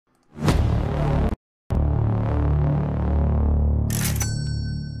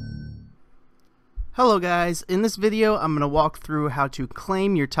Hello guys, in this video I'm going to walk through how to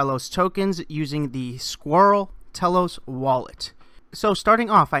claim your Telos tokens using the SQRL Telos wallet. So starting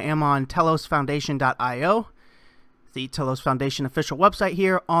off, I am on telosfoundation.io, the Telos Foundation official website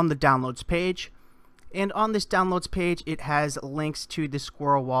here on the downloads page. And on this downloads page it has links to the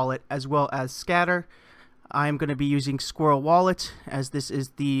SQRL wallet as well as Scatter. I'm going to be using SQRL wallet as this is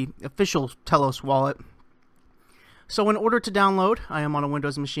the official Telos wallet. So in order to download, I am on a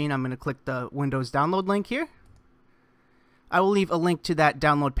Windows machine. I'm going to click the Windows download link here. I will leave a link to that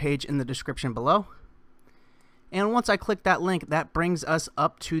download page in the description below. And once I click that link, that brings us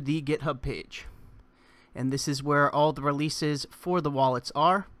up to the GitHub page. And this is where all the releases for the wallets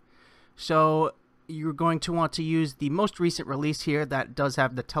are. So you're going to want to use the most recent release here that does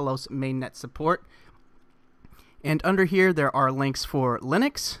have the Telos mainnet support. And under here there are links for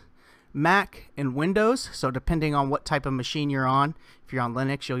Linux, Mac, and Windows. So depending on what type of machine you're on, if you're on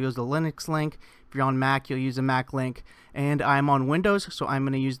Linux you'll use the Linux link, if you're on Mac you'll use a Mac link, and I'm on Windows so I'm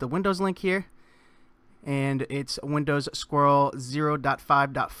going to use the Windows link here, and it's Windows SQRL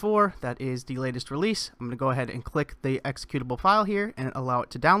 0.5.4. that is the latest release. I'm going to go ahead and click the executable file here and allow it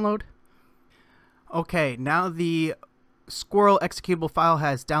to download. Okay, now the SQRL executable file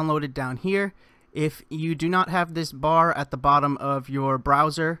has downloaded down here. If you do not have this bar at the bottom of your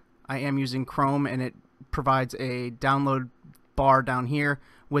browser, I am using Chrome and it provides a download bar down here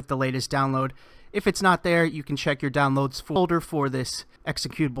with the latest download. If it's not there, you can check your downloads folder for this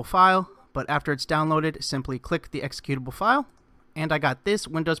executable file, but after it's downloaded, simply click the executable file. And I got this,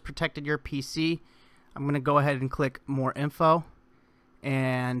 Windows protected your PC. I'm going to go ahead and click more info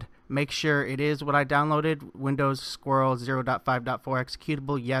and make sure it is what I downloaded, Windows SQRL 0.5.4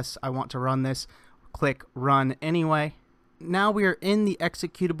 executable. Yes, I want to run this. Click run anyway. Now we are in the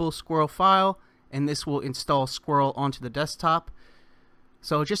executable SQRL file, and this will install SQRL onto the desktop.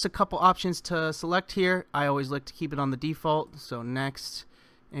 So just a couple options to select here. I always like to keep it on the default, so next,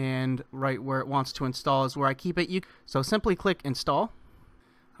 and right where it wants to install is where I keep it. So simply click install.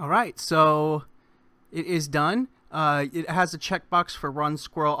 Alright, so it is done. It has a checkbox for run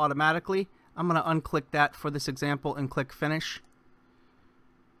SQRL automatically. I'm going to unclick that for this example and click finish.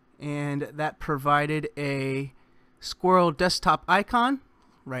 And that provided a SQRL desktop icon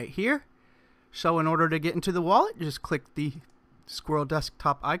right here. So in order to get into the wallet, you just click the SQRL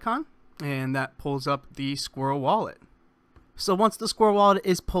desktop icon and that pulls up the SQRL wallet. So once the SQRL wallet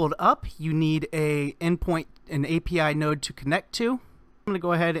is pulled up, you need an API node to connect to. I'm going to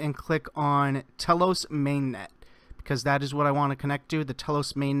go ahead and click on Telos mainnet because that is what I want to connect to, the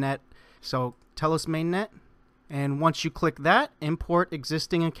Telos mainnet. So Telos mainnet, and once you click that, import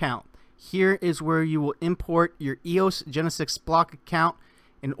existing account. Here is where you will import your EOS Genesis block account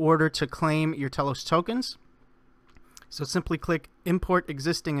in order to claim your Telos tokens. So simply click import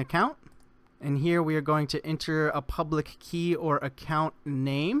existing account, and here we are going to enter a public key or account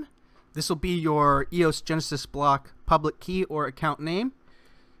name. This will be your EOS Genesis block public key or account name.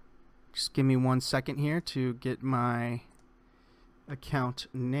 Just give me 1 second here to get my account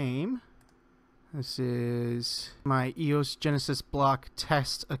name. This is my EOS Genesis block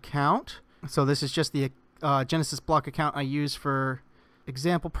test account. So this is just the Genesis block account I use for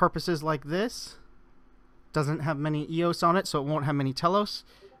example purposes like this. Doesn't have many EOS on it, so it won't have many Telos,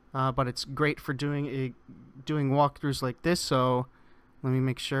 but it's great for doing walkthroughs like this. So let me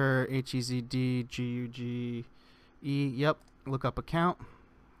make sure HEZDGUGE. Yep, look up account.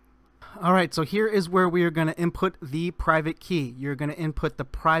 Alright, so here is where we are going to input the private key. You're going to input the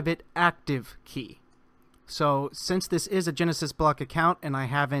private active key. So since this is a Genesis block account and I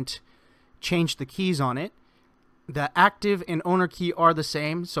haven't changed the keys on it, the active and owner key are the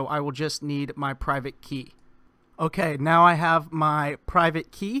same, so I will just need my private key. Okay, now I have my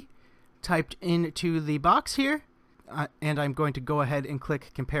private key typed into the box here, and I'm going to go ahead and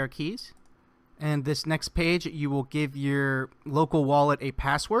click compare keys. And this next page, you will give your local wallet a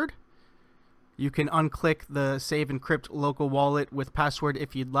password. You can unclick the Save Encrypt Local Wallet with password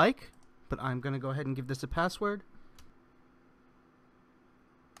if you'd like, but I'm going to go ahead and give this a password.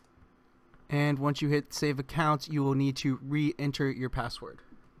 And once you hit Save Accounts, you will need to re-enter your password.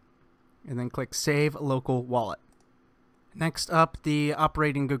 And then click Save Local Wallet. Next up, the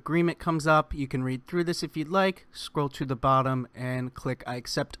operating agreement comes up. You can read through this if you'd like, scroll to the bottom, and click I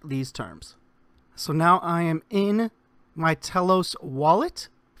accept these terms. So now I am in my Telos wallet.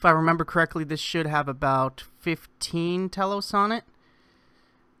 If I remember correctly, this should have about 15 Telos on it.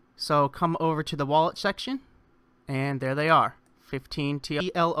 So come over to the wallet section, and there they are, 15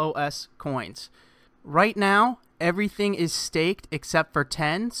 TLOS coins. Right now, everything is staked except for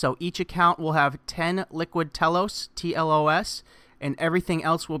 10, so each account will have 10 liquid Telos, TLOS, and everything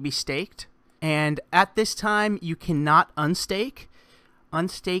else will be staked. And at this time, you cannot unstake.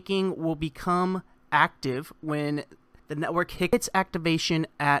 Unstaking will become active when the network hits activation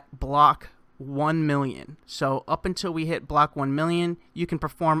at block 1 million. So up until we hit block 1 million, you can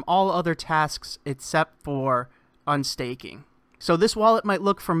perform all other tasks except for unstaking. So this wallet might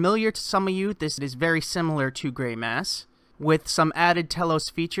look familiar to some of you. This is very similar to Gray Mass with some added Telos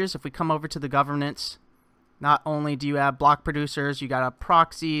features. If we come over to the governance, not only do you have block producers, you got a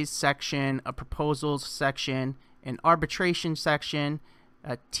proxies section, a proposals section, an arbitration section,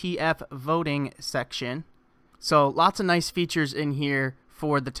 a TF voting section. So lots of nice features in here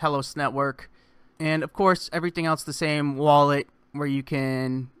for the Telos network. And of course, everything else the same. Wallet where you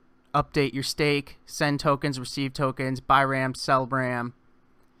can update your stake, send tokens, receive tokens, buy RAM, sell RAM.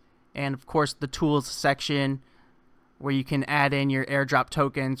 And of course, the tools section where you can add in your airdrop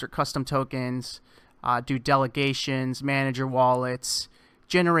tokens or custom tokens, do delegations, manage your wallets,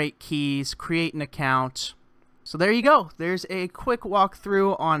 generate keys, create an account. So there you go. There's a quick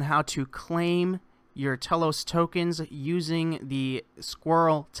walkthrough on how to claim your Telos tokens using the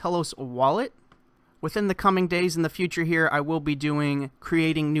SQRL Telos wallet. Within the coming days in the future here, I will be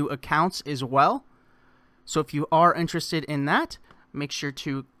creating new accounts as well. So if you are interested in that, make sure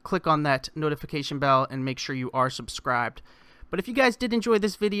to click on that notification bell and make sure you are subscribed. But if you guys did enjoy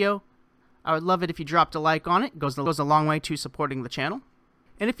this video, I would love it if you dropped a like on it. It goes a long way to supporting the channel.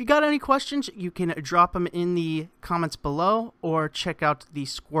 And if you got any questions, you can drop them in the comments below or check out the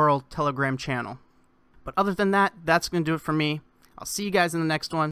SQRL Telegram channel. But other than that, that's going to do it for me. I'll see you guys in the next one.